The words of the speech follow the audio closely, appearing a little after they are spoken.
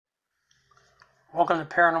Welcome to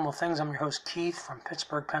Paranormal Things. I'm your host Keith from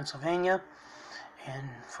Pittsburgh, Pennsylvania. And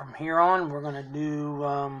from here on, we're going to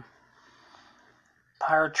do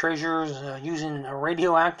pirate treasures using a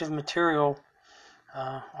radioactive material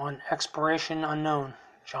on Exploration Unknown.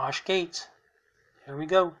 Josh Gates. Here we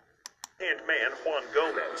go. And man Juan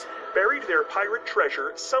Gomez buried their pirate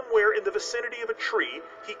treasure somewhere in the vicinity of a tree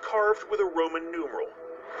he carved with a Roman numeral.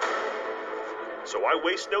 So I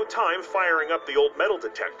waste no time firing up the old metal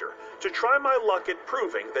detector to try my luck at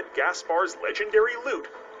proving that Gaspar's legendary loot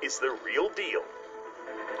is the real deal.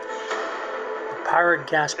 The pirate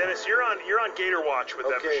Gaspar. Dennis, you're on Gator Watch with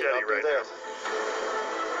that machete right now.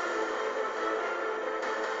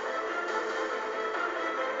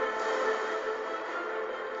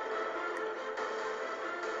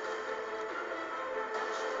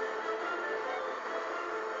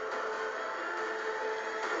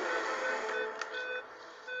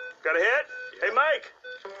 Got a hit? Hey, Mike.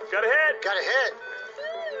 Got a hit? Got a hit.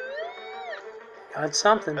 Got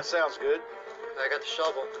something. That sounds good. I got the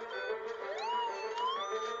shovel.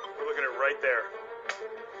 We're looking at right there.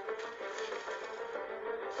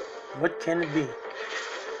 What can it be?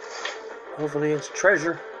 Hopefully it's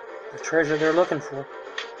treasure. The treasure they're looking for.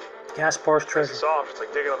 Gaspar's treasure. It's soft. It's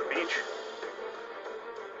like digging on the beach.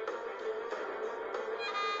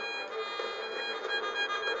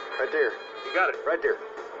 Right there. You got it. Right there.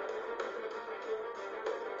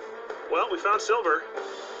 Well, we found silver.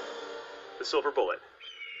 The silver bullet.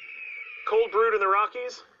 Cold brewed in the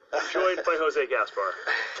Rockies. Enjoyed by Jose Gaspar.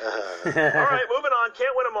 All right, moving on.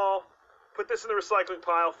 Can't win them all. Put this in the recycling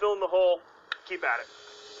pile. Fill in the hole. Keep at it.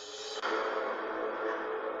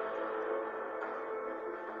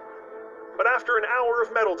 But after an hour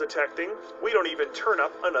of metal detecting, we don't even turn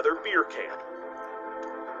up another beer can.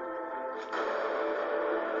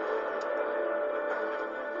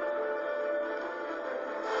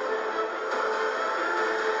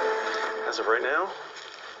 As of right now,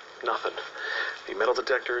 nothing. The metal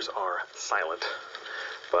detectors are silent.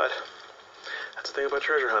 But that's the thing about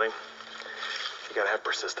treasure hunting. You gotta have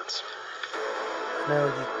persistence. No,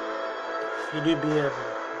 if you do be a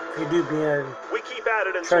We keep at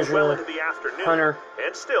it until treasure well into the afternoon, hunter.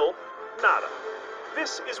 and still, nada.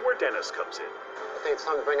 This is where Dennis comes in. I think it's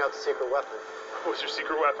time to bring out the secret weapon. What's your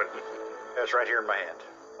secret weapon? It's right here in my hand.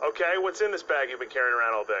 Okay, what's in this bag you've been carrying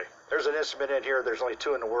around all day? There's an instrument in here. There's only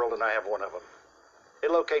 2 in the world, and I have one of them. It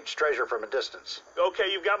locates treasure from a distance. Okay,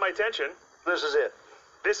 you've got my attention. This is it.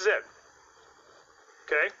 This is it.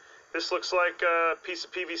 Okay, this looks like a piece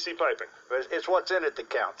of PVC piping. But it's what's in it that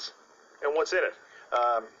counts. And what's in it?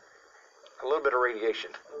 A little bit of radiation.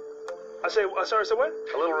 Sorry, what?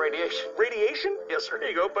 A little radiation. Radiation? Yes, sir. Here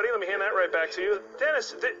you go, buddy. Let me hand that right back to you.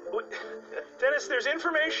 Dennis, Dennis, there's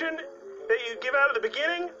information that you give out at the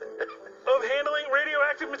beginning of handling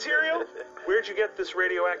radioactive material? Where'd you get this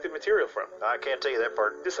radioactive material from? I can't tell you that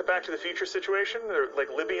part. This a Back to the Future situation? They're like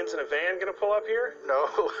Libyans in a van gonna pull up here? No.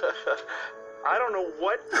 I don't know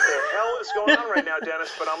what the hell is going on right now,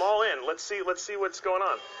 Dennis, but I'm all in. Let's see what's going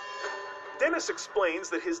on. Dennis explains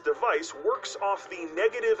that his device works off the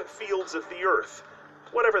negative fields of the Earth,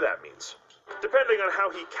 whatever that means. Depending on how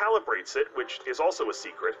he calibrates it, which is also a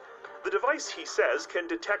secret, the device, he says, can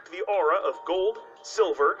detect the aura of gold,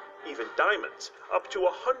 silver, even diamonds, up to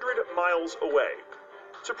 100 miles away.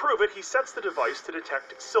 To prove it, he sets the device to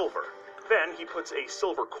detect silver. Then he puts a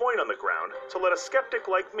silver coin on the ground to let a skeptic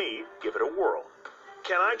like me give it a whirl.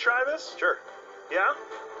 Can I try this? Sure. Yeah?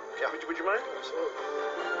 Yeah. Would you mind? Absolutely.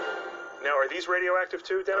 Now, are these radioactive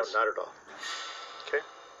too, Dennis? No, not at all. Okay.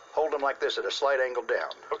 Hold them like this at a slight angle down.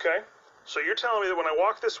 Okay. So you're telling me that when I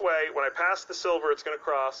walk this way, when I pass the silver, it's going to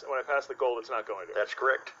cross, and when I pass the gold, it's not going to? That's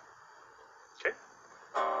correct. Okay.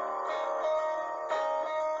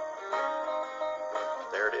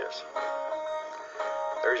 There it is.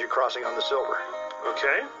 There's your crossing on the silver.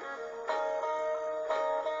 Okay.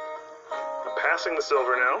 I'm passing the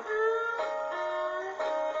silver now.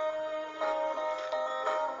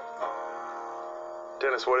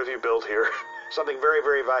 Dennis, what have you built here? Something very,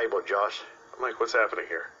 very valuable, Josh. Mike, what's happening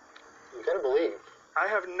here? You gotta believe. I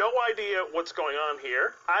have no idea what's going on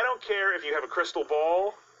here. I don't care if you have a crystal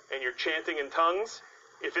ball and you're chanting in tongues.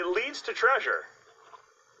 If it leads to treasure,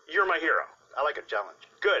 you're my hero. I like a challenge.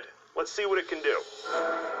 Good. Let's see what it can do.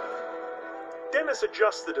 Dennis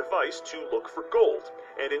adjusts the device to look for gold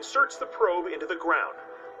and inserts the probe into the ground.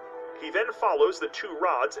 He then follows the 2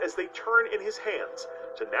 rods as they turn in his hands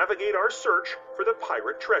to navigate our search for the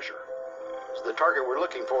pirate treasure. So the target we're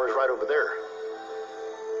looking for is right over there.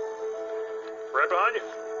 Right behind you.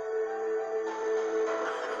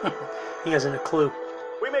 He hasn't a clue.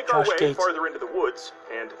 We make our Josh way Gates. farther into the woods,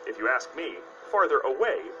 and, if you ask me, farther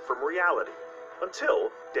away from reality.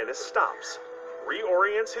 until Dennis stops,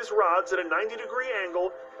 reorients his rods at a 90-degree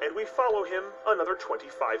angle, and we follow him another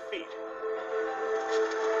 25 feet.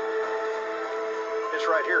 It's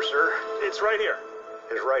right here, sir. It's right here.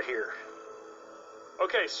 It's right here.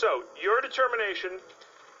 Okay, so your determination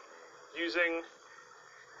using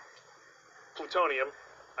plutonium,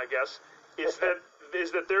 I guess, is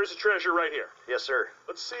that there's a treasure right here. Yes, sir.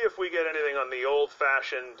 Let's see if we get anything on the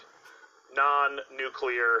old-fashioned,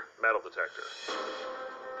 non-nuclear metal detector.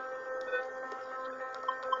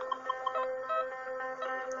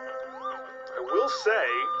 I will say,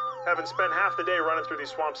 having spent half the day running through these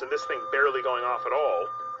swamps and this thing barely going off at all,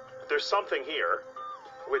 there's something here,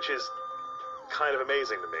 which is kind of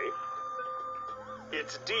amazing to me.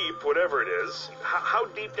 It's deep, whatever it is. How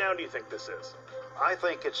deep down do you think this is? I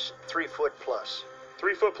think it's 3 foot plus.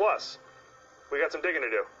 3 foot plus. We got some digging to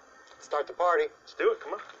do. Start the party. Let's do it,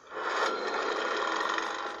 come on.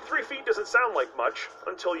 3 feet doesn't sound like much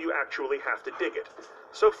until you actually have to dig it.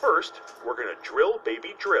 So first, we're gonna drill,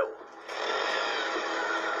 baby, drill.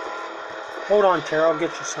 Hold on, Tara, I'll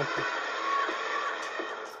get you something.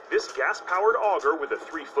 This gas-powered auger with a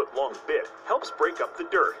 3-foot-long bit helps break up the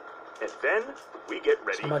dirt. And then we get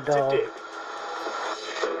ready my to dog. dig.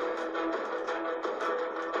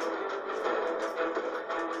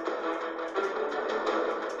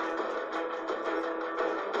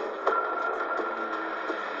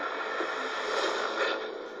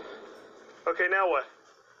 Okay, now what?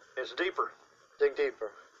 It's deeper. Dig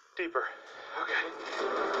deeper. Deeper. Okay.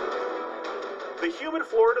 The humid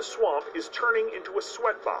Florida swamp is turning into a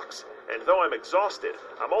sweatbox, and though I'm exhausted,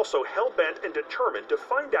 I'm also hell-bent and determined to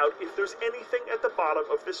find out if there's anything at the bottom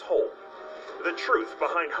of this hole. The truth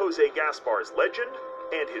behind Jose Gaspar's legend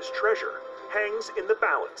and his treasure hangs in the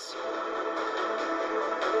balance.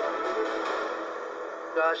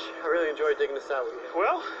 Josh, I really enjoyed digging this out with you.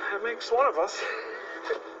 Well, that makes one of us.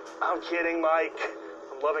 I'm kidding, Mike.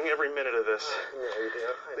 I'm loving every minute of this. Yeah, you do.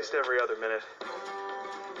 At least every other minute.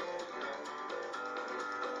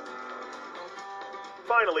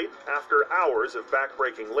 Finally, after hours of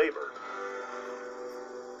back-breaking labor.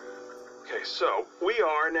 Okay, so we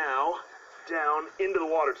are now down into the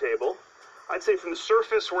water table. I'd say from the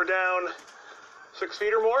surface we're down 6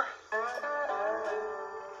 feet or more.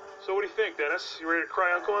 So what do you think, Dennis? You ready to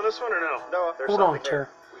cry uncle on this one or no? No, there's Hold on, something there. Tara.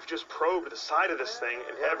 We've just probed the side of this thing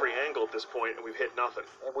at every angle at this point, and we've hit nothing.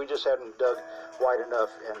 And we just hadn't dug wide enough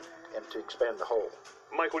and to expand the hole.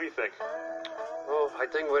 Mike, what do you think? Well, I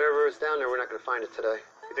think whatever is down there, we're not going to find it today.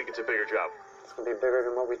 You think it's a bigger job? It's going to be bigger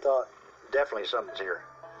than what we thought. Definitely something's here.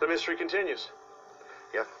 The mystery continues.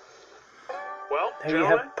 Yeah. Well, There you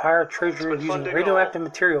gentlemen, have pirate treasure it's been fun using digging radioactive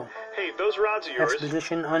material. hey, those rods of yours,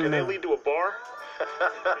 Expedition can they unknown. lead to a bar?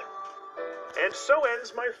 And so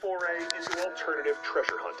ends my foray into alternative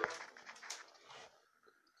treasure hunting.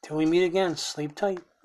 Till we meet again, sleep tight.